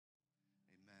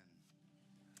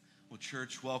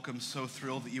Church, welcome. So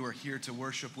thrilled that you are here to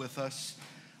worship with us.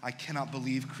 I cannot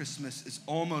believe Christmas is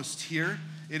almost here.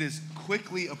 It is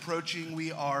quickly approaching.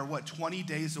 We are, 20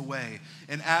 days away.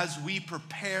 And as we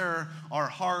prepare our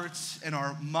hearts and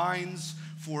our minds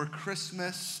for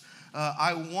Christmas,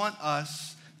 I want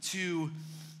us to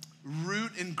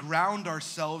root and ground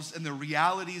ourselves in the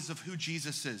realities of who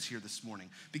Jesus is here this morning.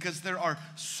 Because there are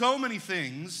so many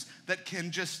things that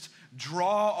can just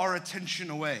draw our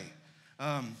attention away.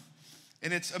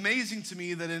 And it's amazing to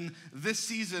me that in this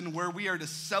season where we are to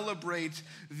celebrate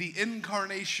the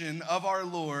incarnation of our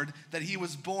Lord, that he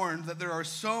was born, that there are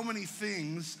so many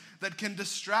things that can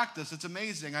distract us. It's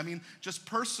amazing. I mean, just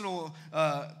personal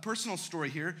story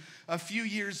here. A few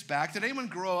years back, did anyone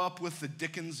grow up with the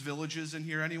Dickens villages in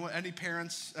here? Anyone? Any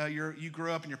parents? You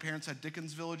grew up and your parents had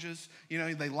Dickens villages? You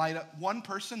know, they light up. One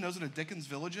person knows what a Dickens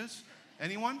village is?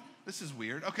 Anyone? This is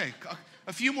weird. Okay,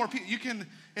 a few more people.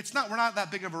 We're not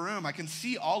that big of a room. I can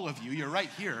see all of you. You're right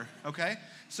here, okay?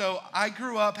 So I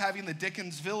grew up having the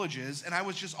Dickens villages, and I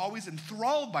was just always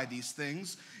enthralled by these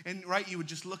things. And right, you would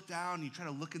just look down, and you try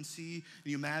to look and see,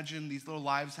 and you imagine these little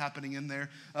lives happening in there.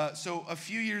 So a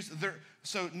few years,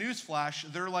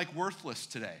 newsflash, they're like worthless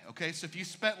today, okay? So if you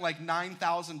spent like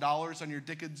 $9,000 on your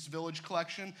Dickens village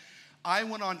collection, I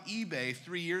went on eBay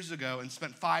 3 years ago and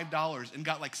spent $5 and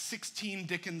got like 16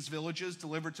 Dickens villages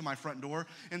delivered to my front door.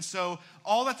 And so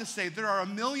all that to say, there are a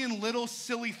million little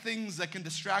silly things that can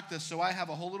distract us. So I have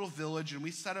a whole little village and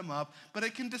we set them up, but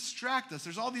it can distract us.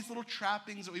 There's all these little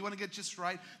trappings that we want to get just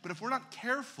right. But if we're not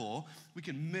careful, we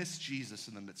can miss Jesus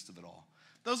in the midst of it all.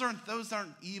 Those aren't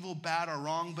evil, bad, or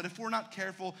wrong, but if we're not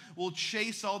careful, we'll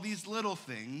chase all these little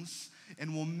things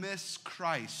and we'll miss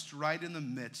Christ right in the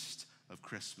midst of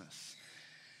Christmas.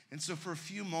 And so for a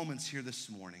few moments here this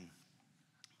morning,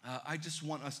 I just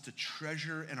want us to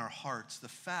treasure in our hearts the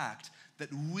fact that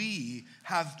we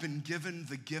have been given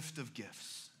the gift of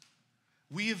gifts.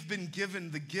 We have been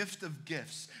given the gift of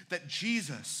gifts, that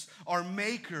Jesus, our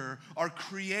maker, our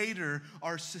creator,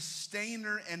 our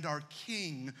sustainer, and our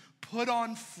king, put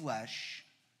on flesh,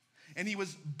 and he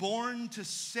was born to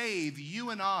save you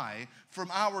and I from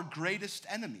our greatest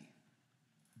enemy,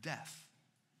 death.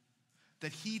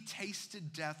 That he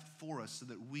tasted death for us so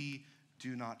that we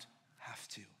do not have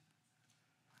to.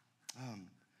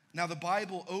 Now, the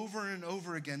Bible over and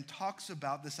over again talks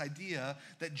about this idea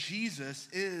that Jesus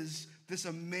is this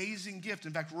amazing gift.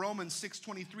 In fact, Romans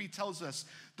 6:23 tells us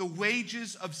the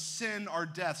wages of sin are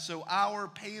death. So our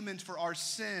payment for our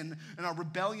sin and our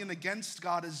rebellion against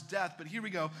God is death. But here we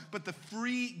go. But the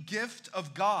free gift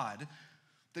of God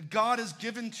that God has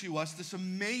given to us, this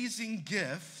amazing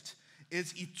gift,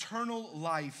 is eternal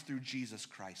life through Jesus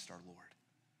Christ our Lord.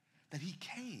 That he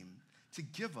came to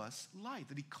give us life,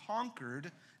 that he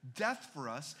conquered death for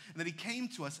us, and that he came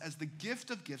to us as the gift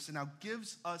of gifts and now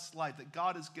gives us life, that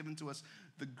God has given to us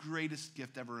the greatest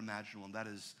gift ever imaginable, and that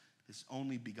is his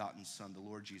only begotten Son, the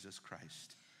Lord Jesus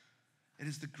Christ. It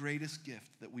is the greatest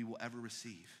gift that we will ever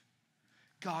receive.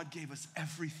 God gave us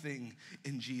everything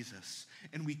in Jesus,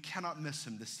 and we cannot miss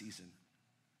him this season.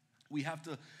 We have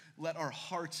to let our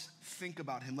hearts think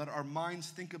about him. Let our minds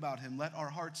think about him. Let our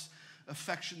hearts'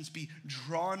 affections be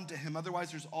drawn to him. Otherwise,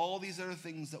 there's all these other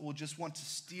things that will just want to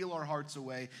steal our hearts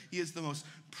away. He is the most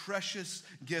precious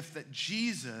gift, that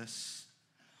Jesus,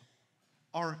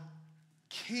 our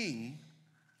King,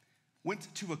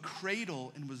 went to a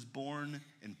cradle and was born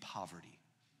in poverty.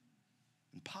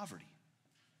 In poverty.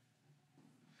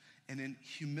 And in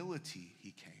humility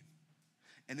he came.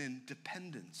 And in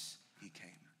dependence he came.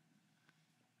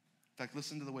 In fact,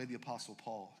 listen to the way the Apostle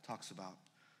Paul talks about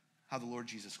how the Lord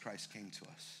Jesus Christ came to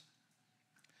us.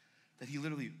 That he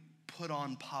literally put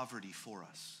on poverty for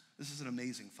us. This is an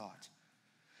amazing thought.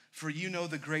 For you know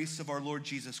the grace of our Lord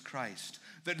Jesus Christ,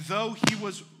 that though he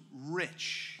was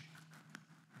rich,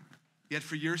 yet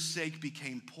for your sake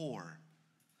became poor,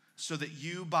 so that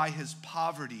you by his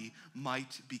poverty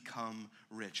might become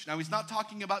rich. Now, he's not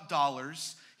talking about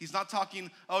dollars. He's not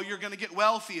talking, you're going to get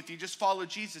wealthy if you just follow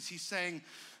Jesus. He's saying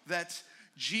that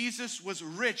Jesus was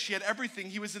rich. He had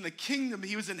everything. He was in the kingdom.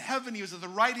 He was in heaven. He was at the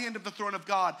right hand of the throne of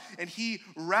God. And he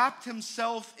wrapped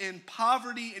himself in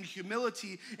poverty and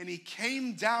humility. And he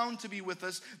came down to be with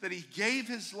us, that he gave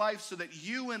his life so that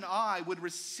you and I would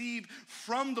receive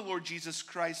from the Lord Jesus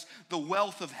Christ the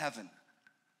wealth of heaven.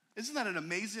 Isn't that an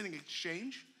amazing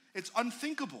exchange? It's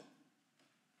unthinkable.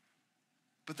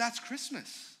 But that's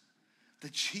Christmas.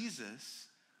 That Jesus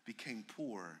became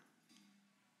poor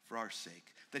for our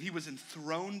sake, that he was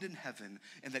enthroned in heaven,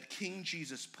 and that King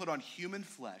Jesus put on human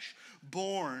flesh,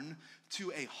 born to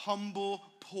a humble,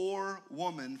 poor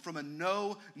woman from a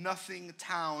know-nothing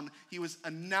town. He was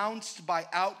announced by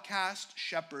outcast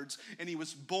shepherds, and he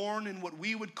was born in what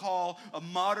we would call a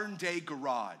modern-day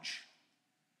garage.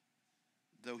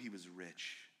 Though he was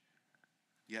rich,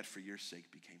 yet for your sake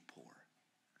became poor.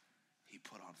 He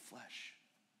put on flesh.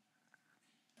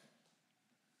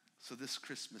 So this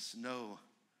Christmas, know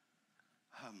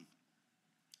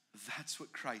that's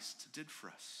what Christ did for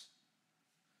us.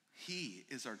 He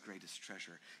is our greatest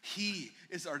treasure. He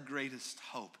is our greatest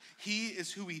hope. He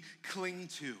is who we cling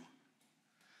to.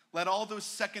 Let all those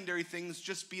secondary things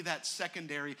just be that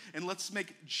secondary, and let's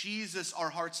make Jesus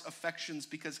our heart's affections,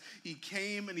 because he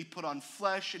came and he put on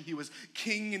flesh, and he was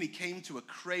king, and he came to a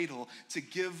cradle to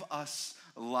give us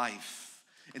life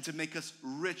and to make us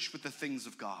rich with the things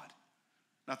of God,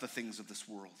 not the things of this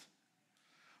world.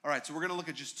 All right, so we're going to look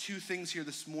at just two things here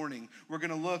this morning. We're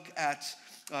going to look at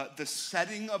the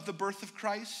setting of the birth of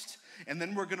Christ, and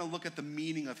then we're going to look at the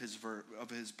meaning of his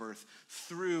birth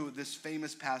through this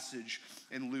famous passage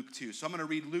in Luke 2. So I'm going to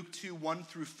read Luke 2, 1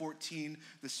 through 14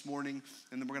 this morning,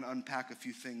 and then we're going to unpack a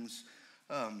few things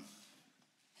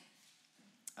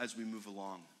as we move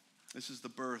along. This is the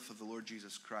birth of the Lord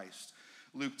Jesus Christ.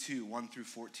 Luke 2, 1 through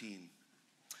 14.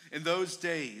 In those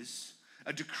days,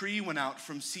 a decree went out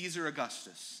from Caesar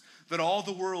Augustus that all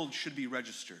the world should be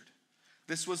registered.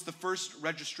 This was the first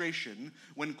registration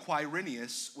when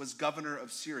Quirinius was governor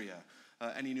of Syria.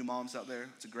 Any new moms out there?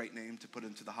 It's a great name to put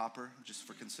into the hopper just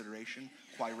for consideration.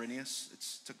 Quirinius. It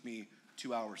took me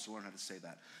 2 hours to learn how to say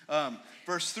that.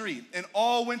 Verse 3, and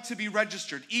all went to be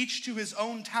registered, each to his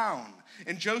own town.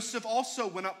 And Joseph also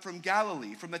went up from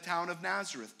Galilee, from the town of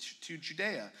Nazareth to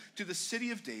Judea, to the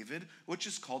city of David, which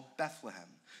is called Bethlehem,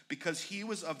 because he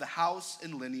was of the house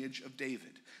and lineage of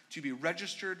David, to be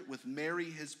registered with Mary,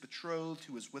 his betrothed,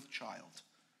 who was with child.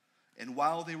 And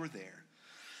while they were there,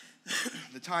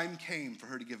 the time came for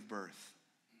her to give birth.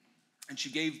 And she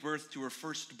gave birth to her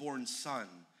firstborn son,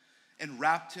 and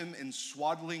wrapped him in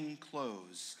swaddling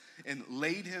clothes, and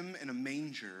laid him in a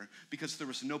manger, because there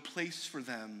was no place for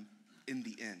them in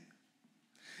the inn.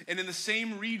 And in the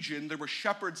same region, there were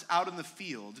shepherds out in the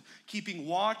field, keeping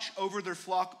watch over their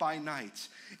flock by night.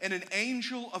 And an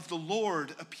angel of the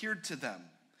Lord appeared to them.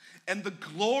 And the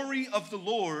glory of the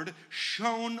Lord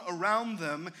shone around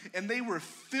them, and they were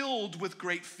filled with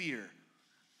great fear.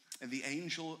 And the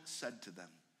angel said to them,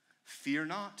 fear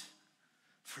not,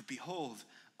 for behold,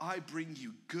 I bring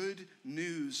you good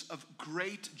news of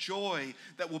great joy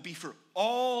that will be for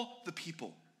all the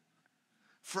people.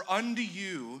 For unto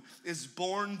you is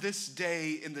born this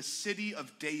day in the city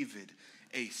of David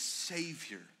a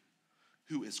Savior,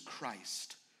 who is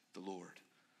Christ the Lord.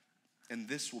 And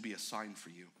this will be a sign for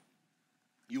you.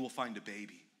 You will find a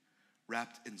baby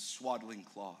wrapped in swaddling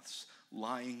cloths,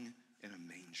 lying in a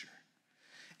manger.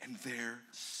 And there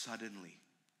suddenly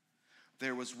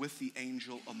there was with the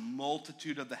angel a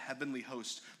multitude of the heavenly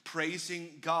host, praising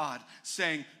God,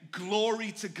 saying,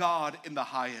 glory to God in the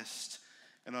highest,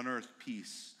 and on earth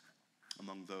peace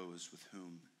among those with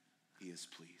whom he is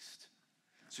pleased.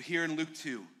 So here in Luke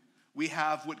 2, we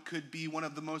have what could be one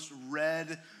of the most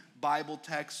read Bible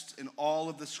texts in all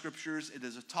of the scriptures. It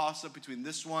is a toss-up between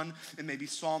this one and maybe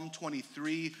Psalm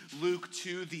 23. Luke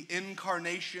 2, the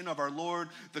incarnation of our Lord,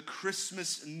 the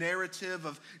Christmas narrative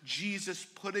of Jesus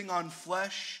putting on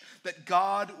flesh, that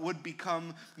God would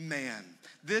become man.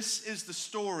 This is the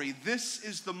story. This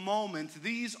is the moment.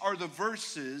 These are the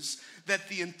verses that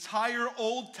the entire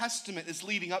Old Testament is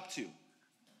leading up to.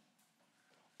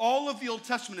 All of the Old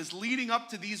Testament is leading up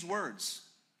to these words.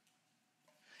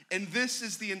 And this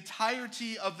is the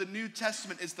entirety of the New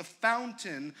Testament, is the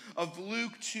fountain of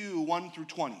Luke 2, 1 through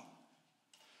 20.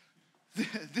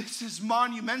 This is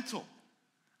monumental.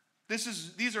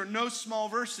 These are no small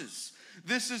verses.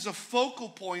 This is a focal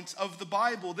point of the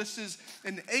Bible. This is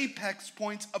an apex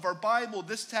point of our Bible.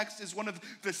 This text is one of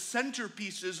the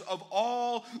centerpieces of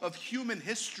all of human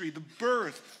history, the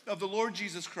birth of the Lord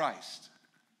Jesus Christ.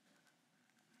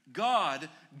 God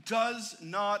does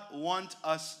not want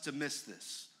us to miss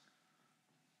this.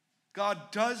 God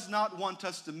does not want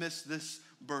us to miss this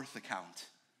birth account.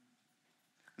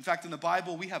 In fact, in the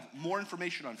Bible, we have more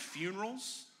information on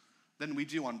funerals than we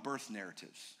do on birth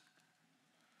narratives.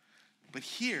 But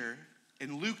here,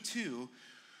 in Luke 2,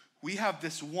 we have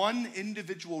this one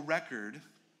individual record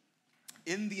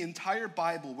in the entire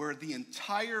Bible where the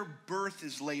entire birth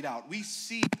is laid out. We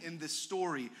see in this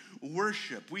story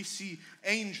worship. We see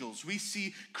angels. We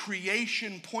see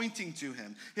creation pointing to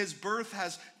him. His birth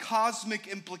has cosmic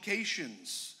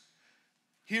implications.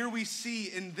 Here we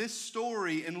see in this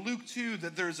story in Luke 2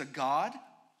 that there's a God,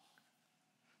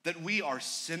 that we are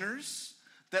sinners,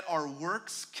 that our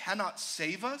works cannot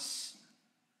save us.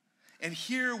 And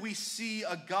here we see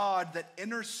a God that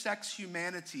intersects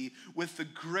humanity with the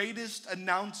greatest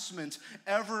announcement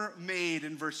ever made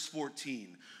in verse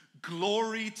 14.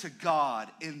 Glory to God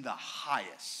in the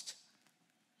highest,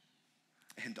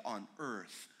 and on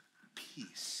earth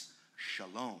peace,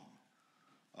 shalom,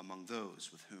 among those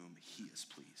with whom he is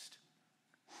pleased.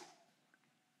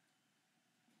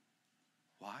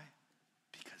 Why?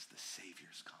 Because the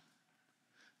Savior's come.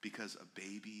 Because a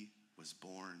baby was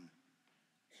born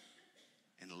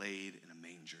and laid in a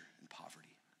manger in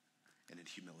poverty and in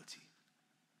humility.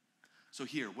 So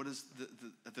here, what is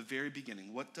at the very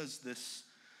beginning, what does this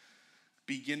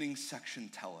beginning section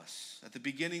tell us? At the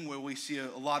beginning, where we see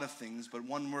a lot of things, but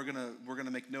one we're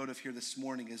gonna make note of here this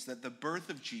morning is that the birth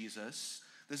of Jesus,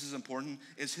 this is important,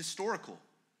 is historical.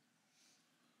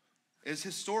 Is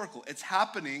historical. It's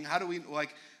happening. How do we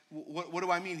what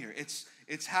do I mean here?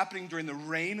 It's happening during the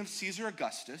reign of Caesar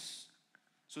Augustus.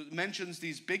 So it mentions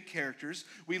these big characters.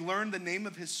 We learn the name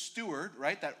of his steward,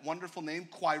 right? That wonderful name,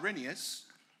 Quirinius.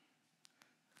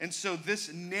 And so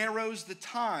this narrows the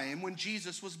time when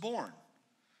Jesus was born.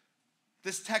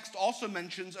 This text also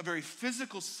mentions a very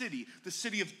physical city, the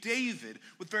city of David,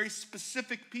 with very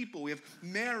specific people. We have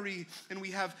Mary and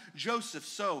we have Joseph.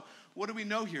 So what do we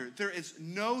know here? There is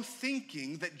no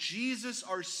thinking that Jesus,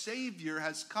 our Savior,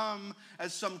 has come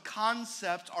as some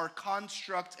concept or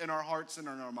construct in our hearts and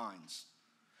in our minds.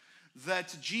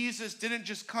 That Jesus didn't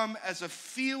just come as a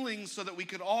feeling so that we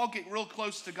could all get real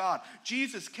close to God.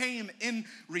 Jesus came in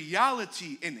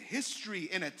reality, in history,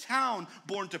 in a town,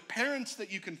 born to parents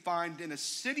that you can find, in a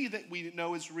city that we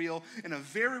know is real, in a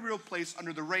very real place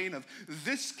under the reign of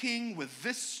this king with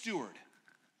this steward.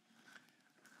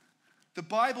 The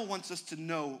Bible wants us to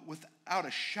know without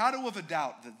a shadow of a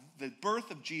doubt that the birth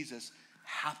of Jesus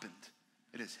happened.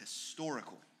 It is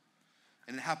historical.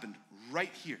 And it happened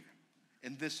right here.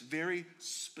 In this very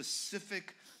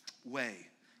specific way.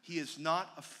 He is not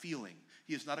a feeling.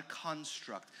 He is not a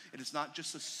construct. It is not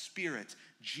just a spirit.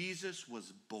 Jesus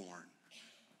was born.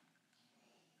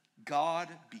 God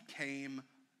became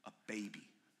a baby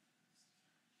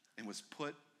and was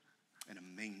put in a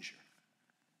manger.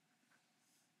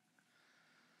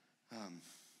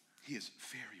 He is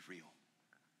very real.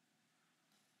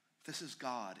 This is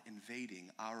God invading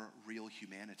our real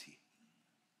humanity.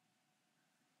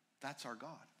 That's our God.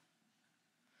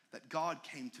 That God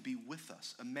came to be with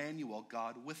us. Emmanuel,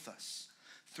 God with us.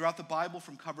 Throughout the Bible,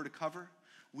 from cover to cover,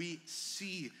 we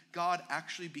see God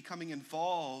actually becoming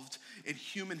involved in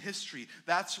human history.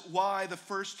 That's why the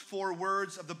first 4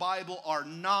 words of the Bible are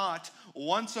not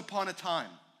once upon a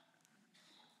time.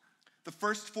 The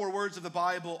first 4 words of the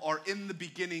Bible are in the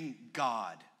beginning,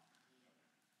 God.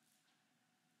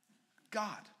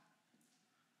 God.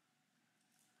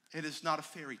 It is not a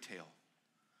fairy tale.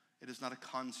 It is not a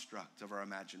construct of our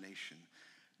imagination.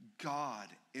 God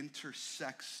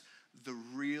intersects the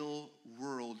real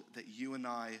world that you and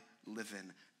I live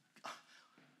in.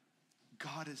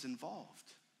 God is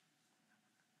involved.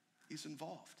 He's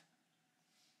involved.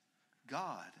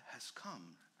 God has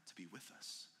come to be with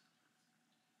us.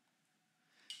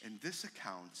 And this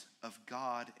account of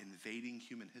God invading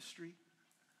human history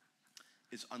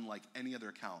is unlike any other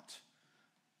account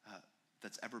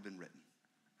that's ever been written.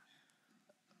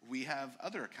 We have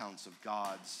other accounts of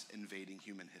God's invading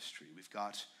human history. We've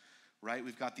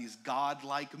got these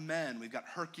God-like men. We've got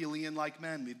Herculean-like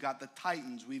men. We've got the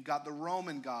Titans. We've got the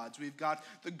Roman gods. We've got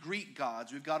the Greek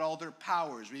gods. We've got all their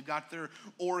powers. We've got their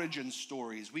origin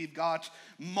stories. We've got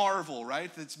Marvel,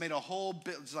 right? That's made a whole,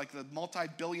 it's like the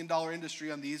multi-billion-dollar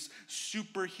industry on these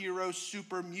superhero,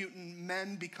 super mutant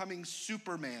men becoming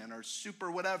Superman or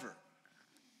super whatever.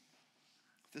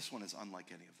 This one is unlike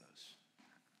any of those.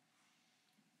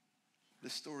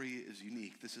 This story is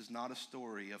unique. This is not a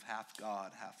story of half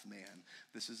God, half man.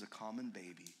 This is a common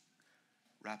baby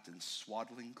wrapped in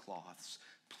swaddling cloths,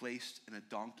 placed in a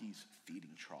donkey's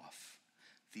feeding trough.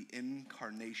 The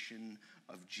incarnation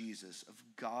of Jesus, of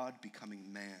God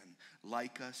becoming man,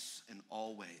 like us in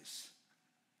all ways.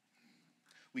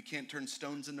 We can't turn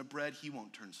stones into bread. He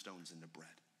won't turn stones into bread.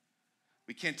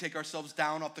 We can't take ourselves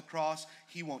down off the cross.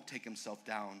 He won't take himself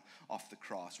down off the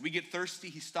cross. We get thirsty.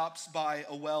 He stops by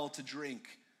a well to drink.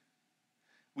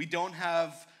 We don't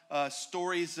have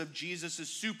stories of Jesus'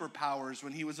 superpowers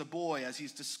when he was a boy as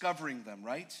he's discovering them,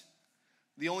 right?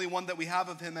 The only one that we have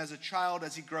of him as a child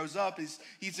as he grows up is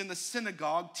he's in the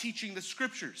synagogue teaching the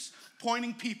scriptures,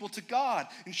 pointing people to God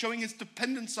and showing his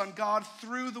dependence on God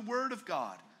through the word of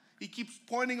God. He keeps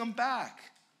pointing them back.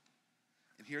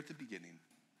 And here at the beginning,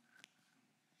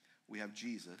 we have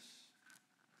Jesus,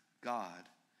 God,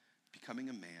 becoming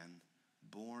a man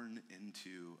born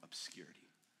into obscurity.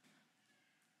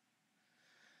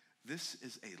 This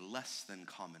is a less than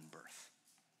common birth.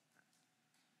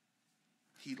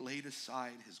 He laid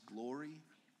aside his glory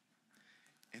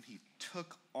and he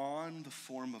took on the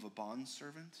form of a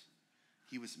bondservant.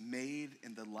 He was made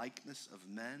in the likeness of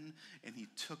men, and he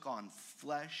took on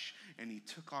flesh, and he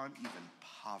took on even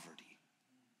poverty.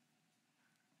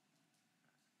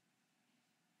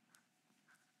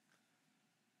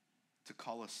 To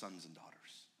call us sons and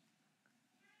daughters.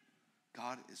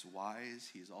 God is wise.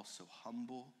 He is also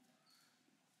humble.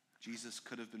 Jesus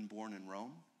could have been born in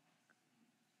Rome.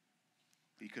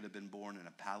 He could have been born in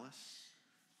a palace.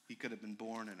 He could have been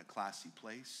born in a classy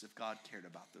place if God cared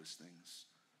about those things.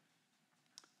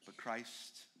 But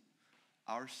Christ,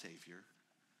 our Savior,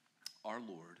 our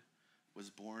Lord, was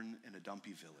born in a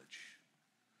dumpy village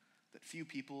that few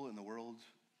people in the world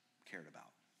cared about.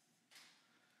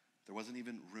 There wasn't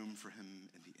even room for him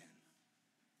in the inn.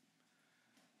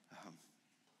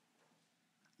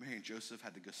 Mary and Joseph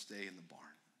had to go stay in the barn.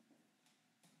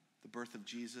 The birth of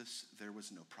Jesus, there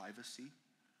was no privacy.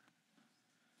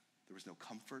 There was no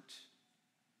comfort.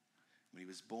 When he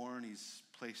was born, he's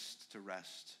placed to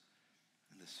rest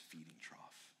in this feeding trough.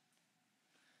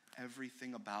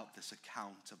 Everything about this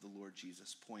account of the Lord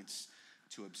Jesus points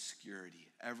to obscurity.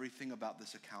 Everything about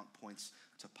this account points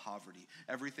to poverty.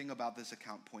 Everything about this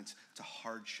account points to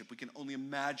hardship. We can only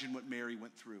imagine what Mary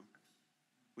went through,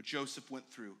 what Joseph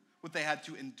went through, what they had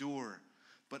to endure.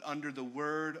 But under the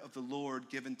word of the Lord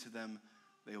given to them,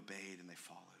 they obeyed and they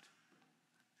followed.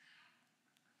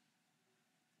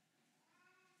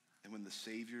 And when the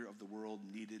Savior of the world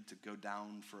needed to go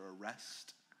down for a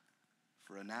rest,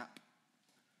 for a nap,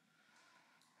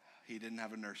 he didn't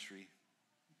have a nursery.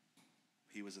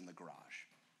 He was in the garage.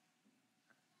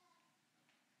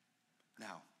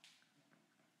 Now,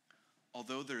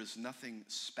 although there is nothing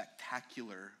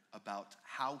spectacular about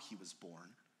how he was born,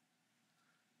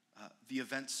 the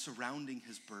events surrounding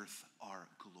his birth are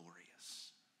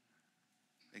glorious.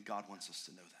 And God wants us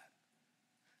to know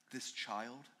that. This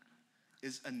child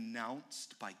is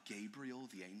announced by Gabriel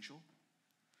the angel,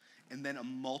 and then a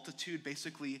multitude,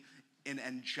 basically an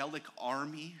angelic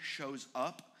army, shows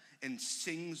up and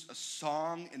sings a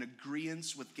song in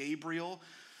agreement with Gabriel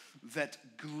that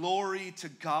glory to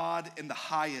God in the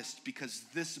highest because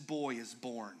this boy is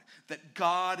born, that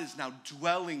God is now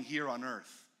dwelling here on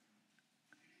earth.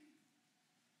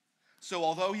 So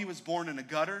although he was born in a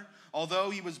gutter, although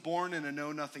he was born in a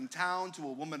know-nothing town to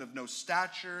a woman of no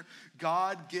stature,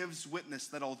 God gives witness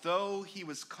that although he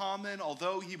was common,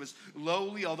 although he was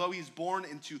lowly, although he's born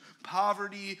into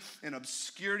poverty and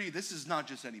obscurity, this is not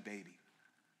just any baby.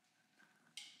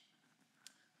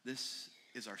 This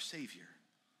is our Savior,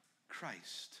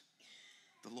 Christ,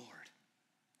 the Lord.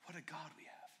 What a God we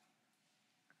have.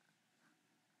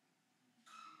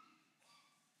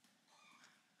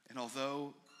 And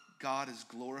although God is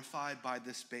glorified by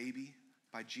this baby,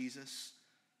 by Jesus,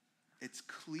 it's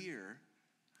clear,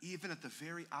 even at the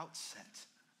very outset,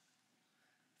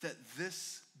 that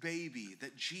this baby,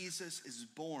 that Jesus is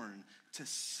born to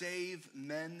save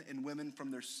men and women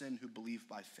from their sin who believe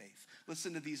by faith.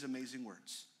 Listen to these amazing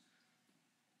words.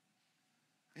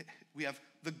 We have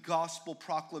the gospel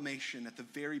proclamation at the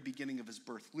very beginning of his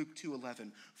birth, Luke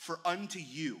 2:11. For unto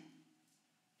you,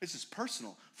 this is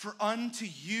personal. For unto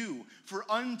you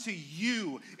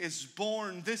is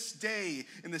born this day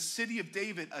in the city of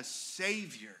David a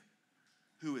Savior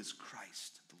who is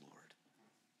Christ the Lord.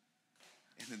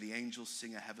 And then the angels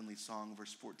sing a heavenly song,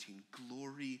 verse 14.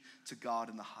 Glory to God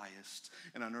in the highest,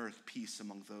 and on earth peace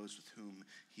among those with whom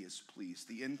he is pleased.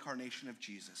 The incarnation of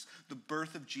Jesus, the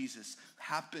birth of Jesus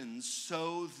happens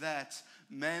so that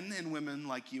men and women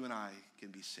like you and I can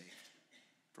be saved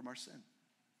from our sin.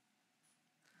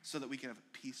 So that we can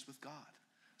have peace with God.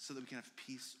 So that we can have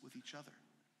peace with each other.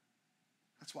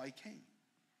 That's why he came.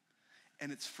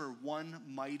 And it's for one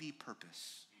mighty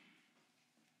purpose.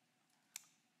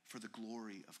 For the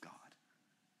glory of God.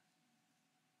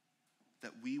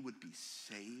 That we would be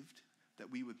saved.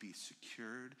 That we would be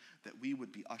secured. That we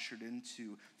would be ushered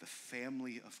into the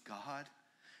family of God.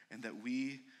 And that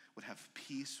we would have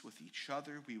peace with each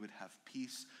other. We would have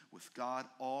peace with God.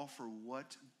 All for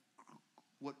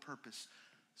what purpose?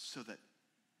 So that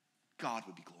God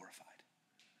would be glorified.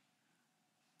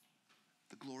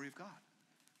 The glory of God.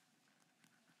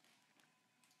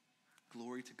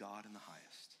 Glory to God in the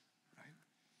highest, right?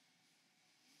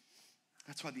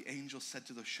 That's why the angel said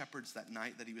to those shepherds that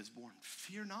night that he was born,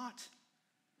 fear not,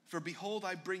 for behold,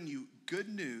 I bring you good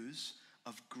news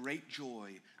of great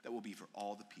joy that will be for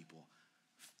all the people.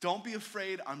 Don't be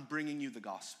afraid, I'm bringing you the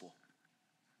gospel.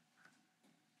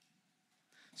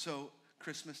 So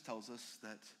Christmas tells us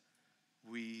that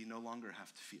we no longer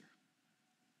have to fear.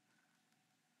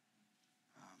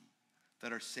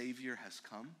 That our Savior has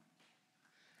come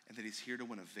and that he's here to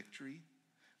win a victory,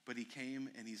 but he came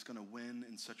and he's going to win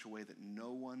in such a way that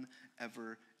no one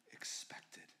ever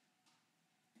expected.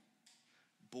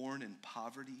 Born in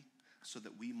poverty so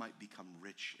that we might become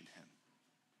rich in him.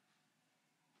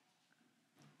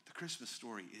 The Christmas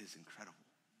story is incredible.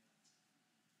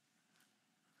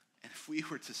 And if we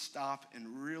were to stop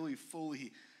and really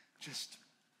fully just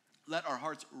let our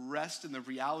hearts rest in the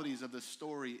realities of this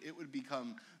story, it would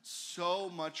become so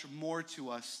much more to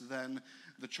us than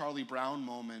the Charlie Brown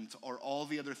moment or all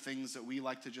the other things that we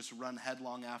like to just run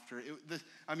headlong after.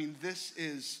 This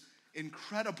is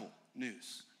incredible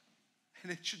news.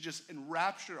 And it should just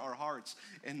enrapture our hearts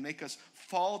and make us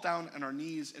fall down on our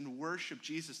knees and worship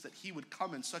Jesus, that he would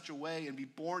come in such a way and be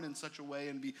born in such a way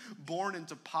and be born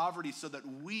into poverty so that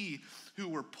we who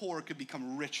were poor could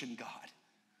become rich in God.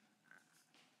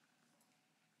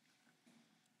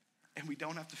 And we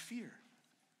don't have to fear.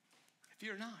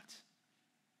 Fear not.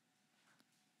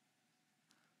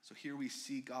 So here we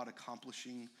see God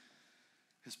accomplishing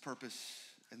his purpose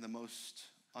in the most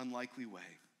unlikely way.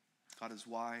 God is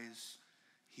wise,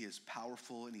 he is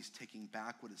powerful, and he's taking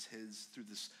back what is his through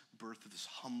this birth of this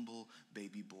humble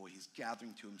baby boy. He's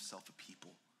gathering to himself a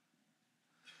people.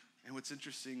 And what's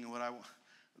interesting,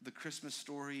 the Christmas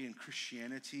story in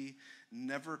Christianity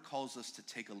never calls us to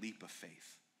take a leap of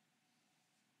faith.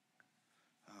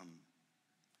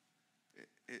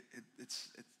 It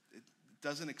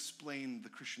doesn't explain the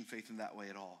Christian faith in that way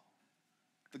at all.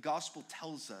 The gospel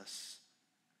tells us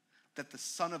that the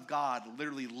Son of God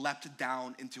literally leapt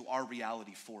down into our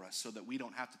reality for us so that we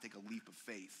don't have to take a leap of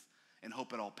faith and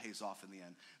hope it all pays off in the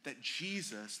end. That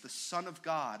Jesus, the Son of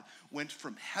God, went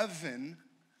from heaven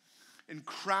and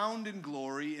crowned in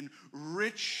glory and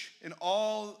rich in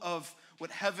all of what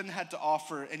heaven had to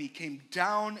offer, and he came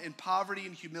down in poverty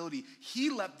and humility. He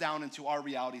leapt down into our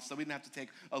reality so we didn't have to take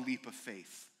a leap of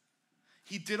faith.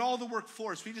 He did all the work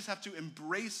for us. We just have to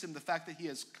embrace him, the fact that he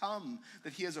has come,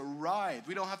 that he has arrived.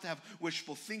 We don't have to have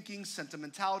wishful thinking,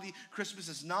 sentimentality. Christmas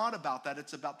is not about that.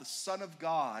 It's about the Son of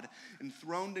God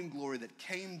enthroned in glory that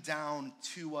came down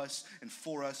to us and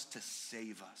for us to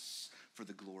save us for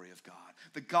the glory of God.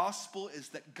 The gospel is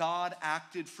that God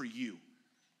acted for you.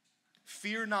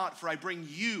 Fear not, for I bring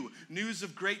you news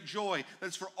of great joy that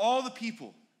is for all the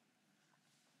people.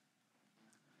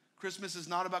 Christmas is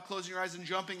not about closing your eyes and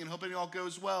jumping and hoping it all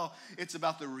goes well. It's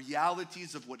about the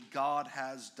realities of what God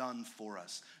has done for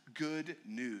us. Good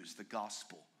news, the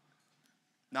gospel.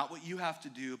 Not what you have to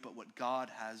do, but what God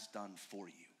has done for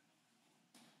you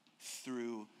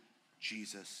through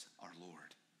Jesus our Lord.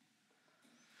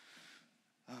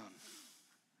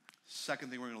 Second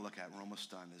thing we're going to look at, we're almost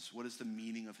done, is what is the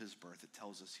meaning of his birth? It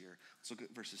tells us here. Let's look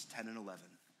at verses 10 and 11.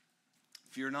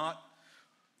 Fear not,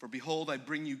 for behold, I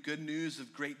bring you good news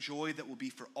of great joy that will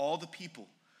be for all the people.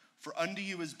 For unto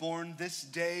you is born this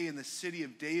day in the city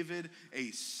of David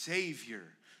a Savior,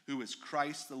 who is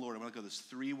Christ the Lord. I'm going to go those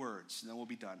three words, and then we'll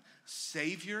be done.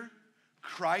 Savior,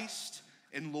 Christ,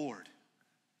 and Lord.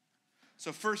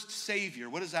 So first, Savior,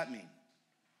 what does that mean?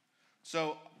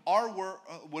 So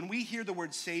when we hear the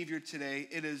word Savior today,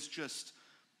 it is just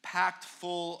packed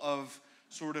full of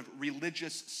sort of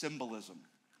religious symbolism,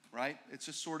 right? It's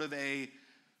just sort of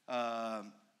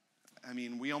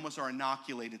we almost are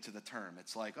inoculated to the term.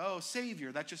 It's like, oh,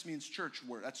 Savior, that just means church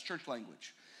word. That's church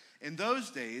language. In those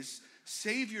days,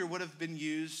 Savior would have been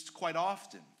used quite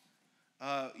often.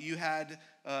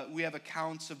 We have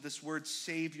accounts of this word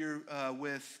Savior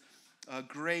with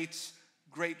great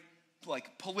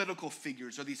like political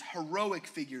figures, or these heroic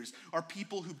figures, are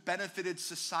people who benefited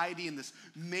society in this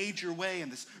major way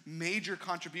and this major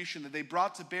contribution that they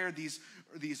brought to bear, these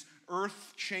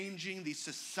earth-changing, these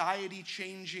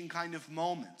society-changing kind of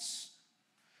moments.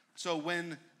 So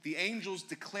when the angels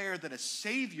declare that a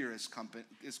Savior is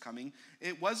coming,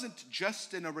 it wasn't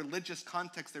just in a religious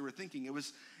context they were thinking. It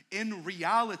was in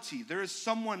reality. There is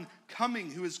someone coming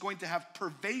who is going to have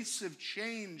pervasive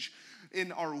change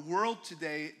in our world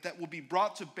today that will be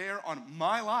brought to bear on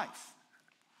my life.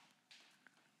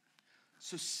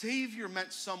 So Savior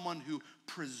meant someone who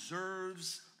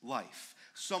preserves life,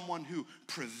 someone who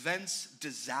prevents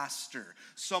disaster,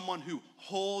 someone who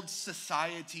holds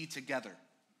society together.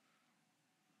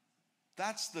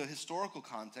 That's the historical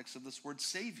context of this word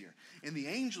Savior. And the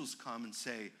angels come and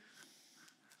say,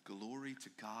 glory to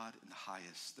God in the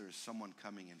highest. There is someone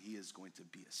coming and he is going to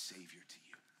be a Savior to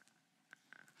you.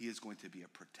 He is going to be a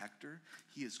protector.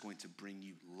 He is going to bring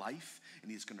you life,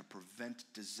 and he's going to prevent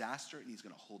disaster, and he's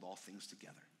going to hold all things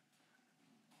together.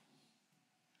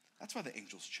 That's why the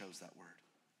angels chose that word.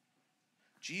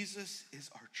 Jesus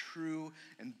is our true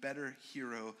and better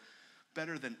hero,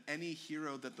 better than any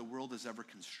hero that the world has ever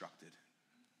constructed.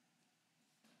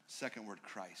 Second word,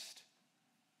 Christ.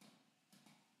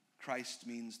 Christ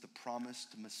means the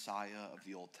promised Messiah of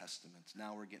the Old Testament.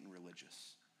 Now we're getting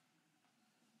religious.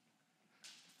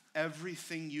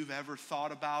 Everything you've ever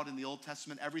thought about in the Old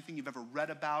Testament, everything you've ever read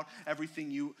about,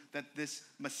 everything that this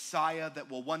Messiah that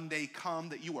will one day come,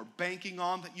 that you are banking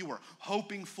on, that you are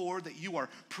hoping for, that you are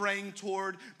praying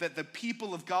toward, that the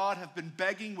people of God have been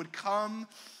begging would come,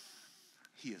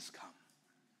 he has come.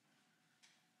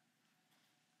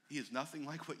 He is nothing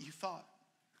like what you thought,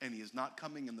 and he is not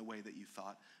coming in the way that you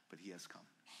thought, but he has come.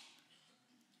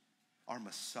 Our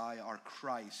Messiah, our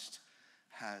Christ,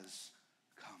 has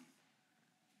come.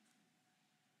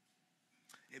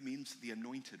 It means the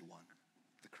anointed one,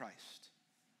 the Christ.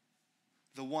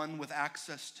 The one with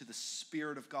access to the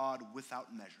Spirit of God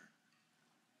without measure.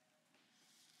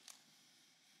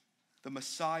 The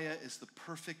Messiah is the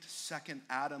perfect second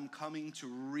Adam coming to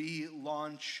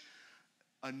relaunch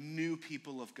a new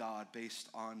people of God based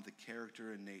on the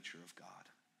character and nature of God.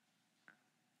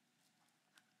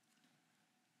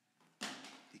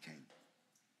 He came.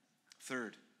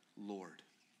 Third, Lord.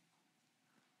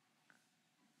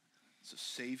 So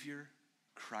Savior,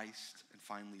 Christ, and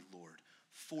finally Lord.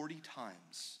 40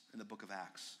 times in the book of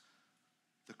Acts,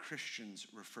 the Christians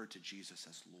refer to Jesus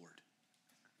as Lord.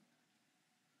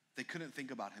 They couldn't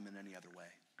think about him in any other way.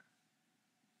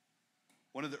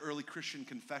 One of the early Christian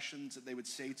confessions that they would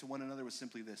say to one another was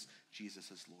simply this: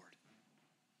 Jesus is Lord.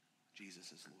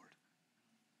 Jesus is Lord.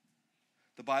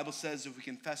 The Bible says if we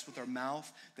confess with our mouth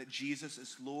that Jesus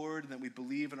is Lord and that we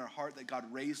believe in our heart that God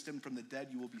raised him from the dead,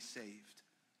 you will be saved.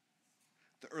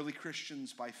 The early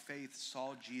Christians, by faith,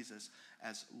 saw Jesus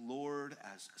as Lord,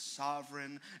 as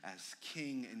sovereign, as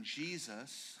King. And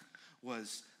Jesus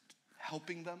was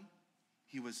helping them.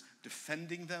 He was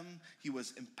defending them. He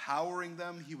was empowering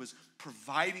them. He was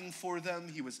providing for them.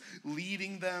 He was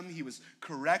leading them. He was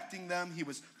correcting them. He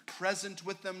was present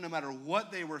with them no matter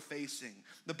what they were facing.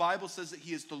 The Bible says that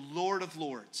he is the Lord of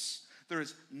lords. There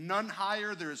is none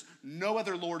higher. There is no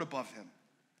other Lord above him.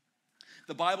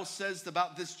 The Bible says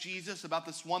about this Jesus, about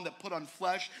this one that put on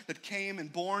flesh, that came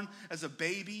and born as a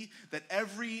baby, that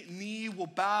every knee will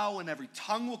bow and every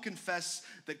tongue will confess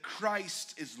that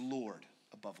Christ is Lord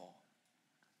above all.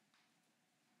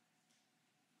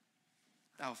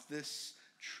 Now, if this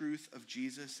truth of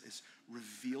Jesus is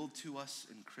revealed to us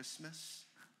in Christmas,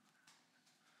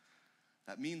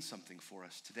 that means something for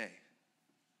us today.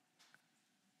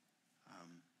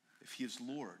 If he is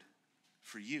Lord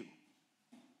for you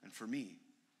and for me,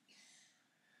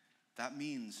 that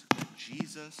means that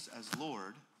Jesus as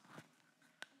Lord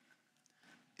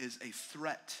is a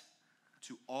threat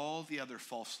to all the other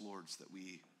false lords that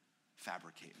we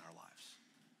fabricate in our lives.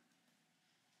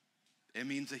 It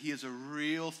means that he is a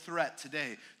real threat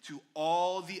today to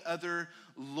all the other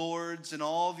lords and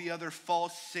all the other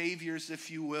false saviors, if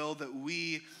you will, that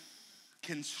we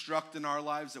construct in our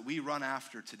lives, that we run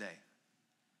after today.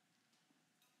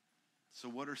 So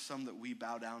what are some that we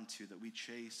bow down to, that we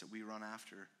chase, that we run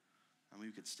after? I mean,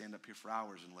 we could stand up here for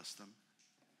hours and list them.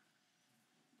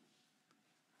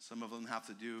 Some of them have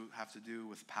to do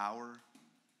with power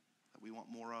that we want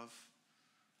more of.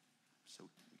 So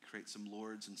we create some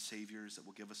lords and saviors that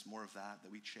will give us more of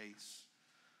that we chase.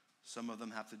 Some of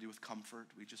them have to do with comfort.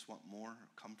 We just want more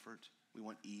comfort. We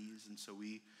want ease, and so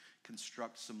we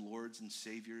construct some lords and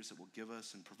saviors that will give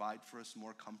us and provide for us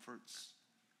more comforts.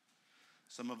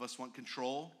 Some of us want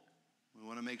control. We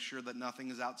want to make sure that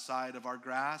nothing is outside of our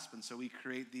grasp, and so we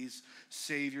create these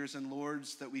saviors and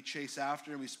lords that we chase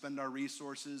after and we spend our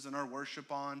resources and our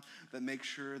worship on, that make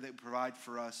sure they provide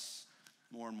for us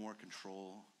more and more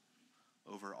control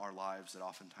over our lives that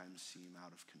oftentimes seem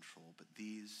out of control. But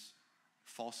these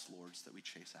false lords that we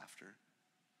chase after,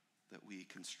 that we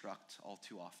construct all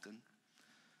too often,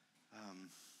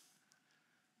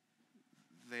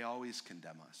 they always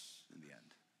condemn us in the end.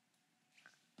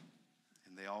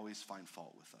 And they always find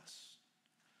fault with us.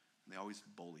 And they always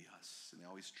bully us. And they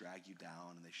always drag you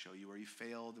down. And they show you where you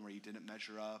failed and where you didn't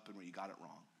measure up and where you got it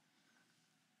wrong.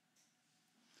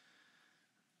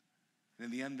 And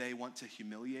in the end, they want to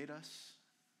humiliate us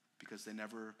because they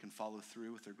never can follow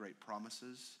through with their great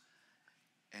promises.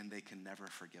 And they can never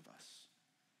forgive us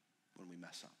when we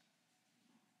mess up.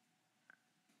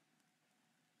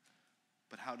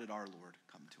 But how did our Lord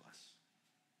come to us?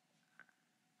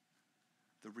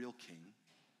 The real King,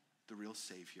 the real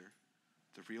Savior,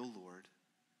 the real Lord,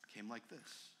 came like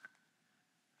this.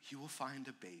 You will find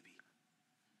a baby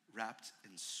wrapped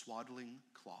in swaddling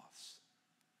cloths,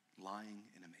 lying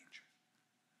in a manger.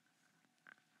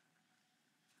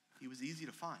 He was easy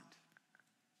to find.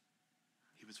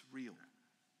 He was real.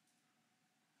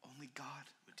 Only God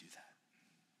would do that.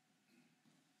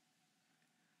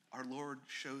 Our Lord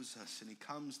shows us, and he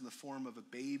comes in the form of a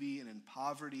baby and in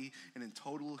poverty and in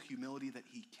total humility, that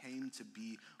he came to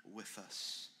be with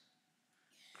us.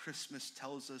 Christmas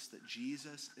tells us that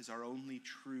Jesus is our only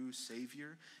true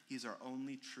Savior. He is our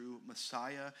only true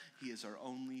Messiah. He is our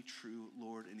only true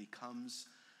Lord, and he comes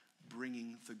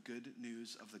bringing the good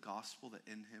news of the gospel, that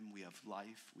in him we have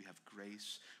life, we have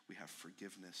grace, we have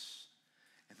forgiveness,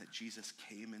 and that Jesus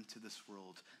came into this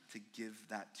world to give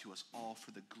that to us all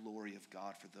for the glory of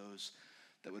God, for those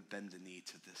that would bend the knee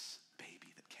to this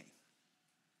baby that came,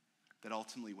 that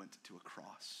ultimately went to a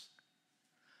cross,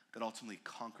 that ultimately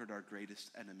conquered our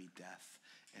greatest enemy, death,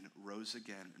 and rose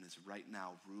again and is right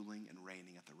now ruling and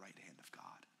reigning at the right hand of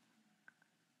God.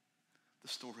 The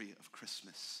story of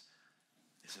Christmas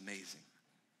is amazing.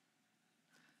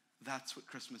 That's what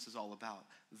Christmas is all about.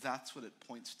 That's what it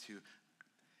points to.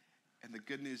 And the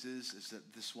good news is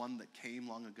that this one that came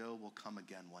long ago will come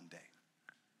again one day.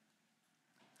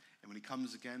 And when he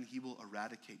comes again, he will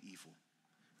eradicate evil.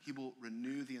 He will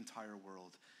renew the entire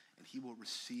world, and he will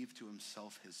receive to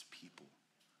himself his people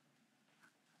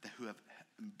that who have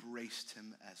embraced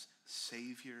him as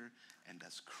Savior and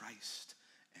as Christ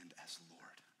and as Lord.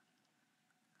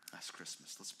 That's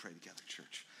Christmas. Let's pray together,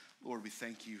 church. Lord, we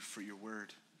thank you for your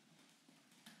word.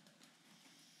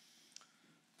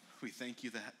 We thank you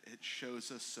that it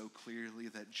shows us so clearly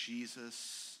that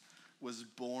Jesus was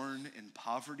born in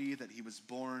poverty, that he was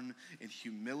born in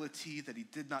humility, that he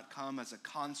did not come as a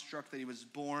construct, that he was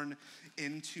born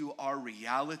into our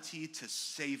reality to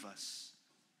save us.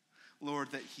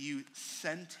 Lord, that you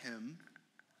sent him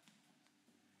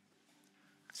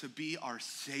to be our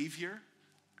Savior,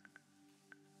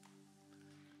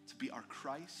 to be our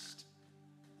Christ,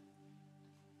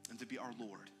 and to be our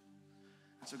Lord.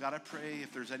 And so God, I pray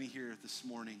if there's any here this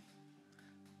morning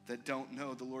that don't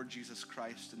know the Lord Jesus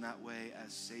Christ in that way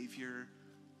as Savior,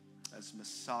 as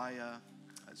Messiah,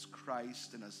 as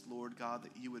Christ, and as Lord, God,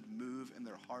 that you would move in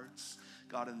their hearts,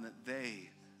 God, and that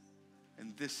they,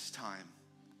 in this time,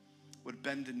 would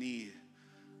bend a knee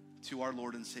to our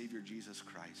Lord and Savior Jesus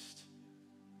Christ.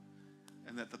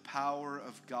 And that the power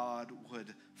of God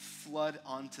would flood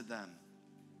onto them.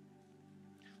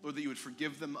 Lord, that you would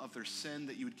forgive them of their sin,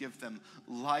 that you would give them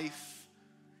life,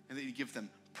 and that you would give them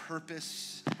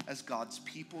purpose as God's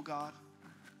people, God.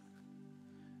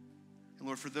 And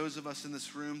Lord, for those of us in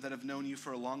this room that have known you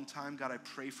for a long time, God, I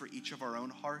pray for each of our own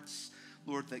hearts,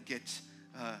 Lord, that get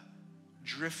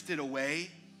drifted away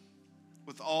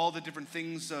with all the different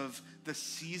things of the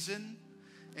season.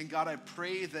 And God, I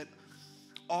pray that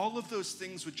all of those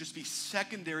things would just be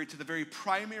secondary to the very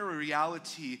primary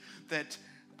reality that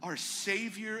our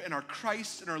Savior and our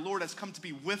Christ and our Lord has come to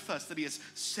be with us, that he has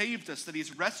saved us, that he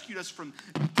has rescued us from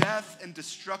death and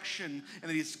destruction, and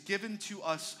that he has given to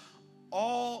us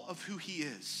all of who he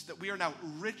is, that we are now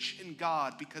rich in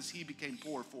God because he became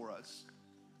poor for us.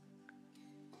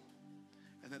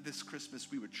 And that this Christmas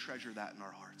we would treasure that in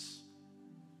our hearts.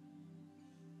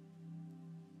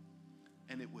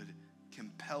 And it would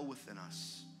compel within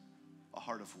us a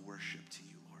heart of worship to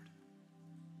you, Lord.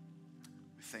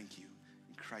 We thank you.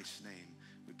 In Christ's name,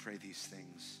 we pray these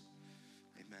things.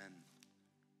 Amen.